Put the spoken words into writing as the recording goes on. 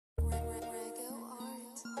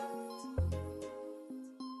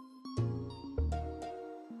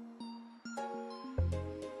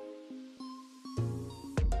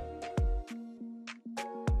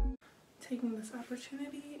taking this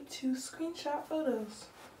opportunity to screenshot photos.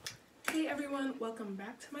 Hey everyone, welcome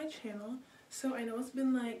back to my channel. So I know it's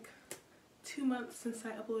been like 2 months since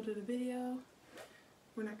I uploaded a video.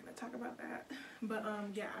 We're not going to talk about that. But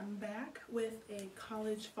yeah, I'm back with a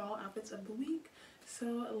college fall outfits of the week.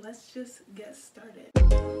 So let's just get started.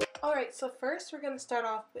 Alright, so first we're going to start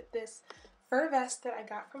off with this fur vest that I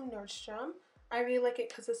got from Nordstrom. I really like it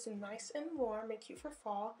because it's nice and warm and cute for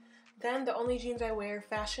fall. Then the only jeans I wear,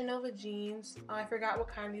 Fashion Nova jeans. I forgot what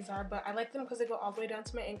kind these are, but I like them because they go all the way down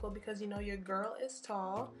to my ankle because, you know, your girl is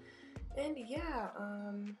tall. And yeah,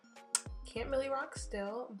 can't really rock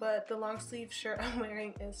still, but the long sleeve shirt I'm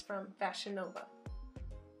wearing is from Fashion Nova.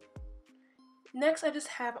 Next, I just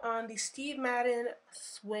have on the Steve Madden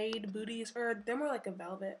suede booties, or they're more like a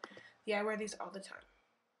velvet. Yeah, I wear these all the time.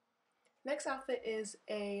 Next outfit is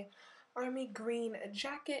a army green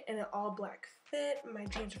jacket and an all black fit. My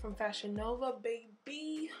jeans are from Fashion Nova,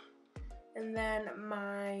 baby. And then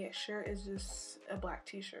my shirt is just a black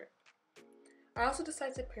t-shirt. I also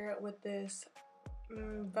decided to pair it with this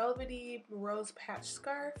velvety rose patch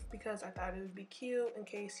scarf because I thought it would be cute in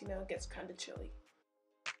case, you know, it gets kind of chilly.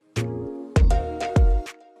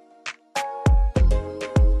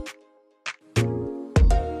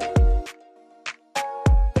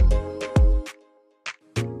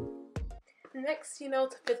 Next, you know,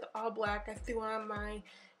 to fit the all black, I threw on my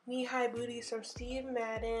knee-high booties from Steve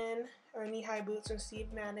Madden, or knee-high boots from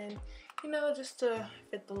Steve Madden, you know, just to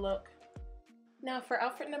fit the look. Now for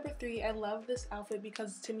outfit number 3, I love this outfit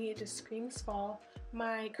because to me it just screams fall.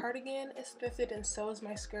 My cardigan is thrifted and so is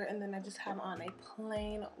my skirt, and then I just have on a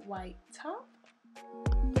plain white top.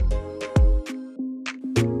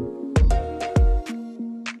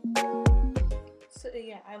 So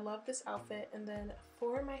yeah, I love this outfit. And then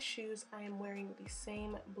for my shoes, I am wearing the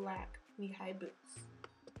same black knee-high boots.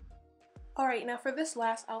 Alright, now for this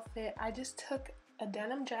last outfit, I just took a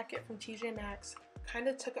denim jacket from TJ Maxx, kind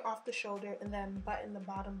of took it off the shoulder and then buttoned the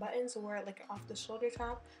bottom buttons, wore it like an off the shoulder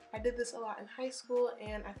top. I did this a lot in high school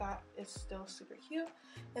and I thought it's still super cute.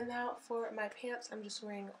 And now for my pants, I'm just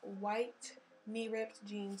wearing white knee-ripped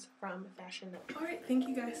jeans from Fashion Nova. Alright, thank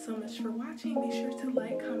you guys so much for watching. Be sure to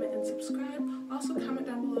like, comment, and subscribe. Also comment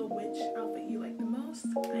down below which outfit you like the most,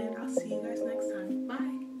 and I'll see you guys next time.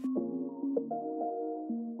 Bye!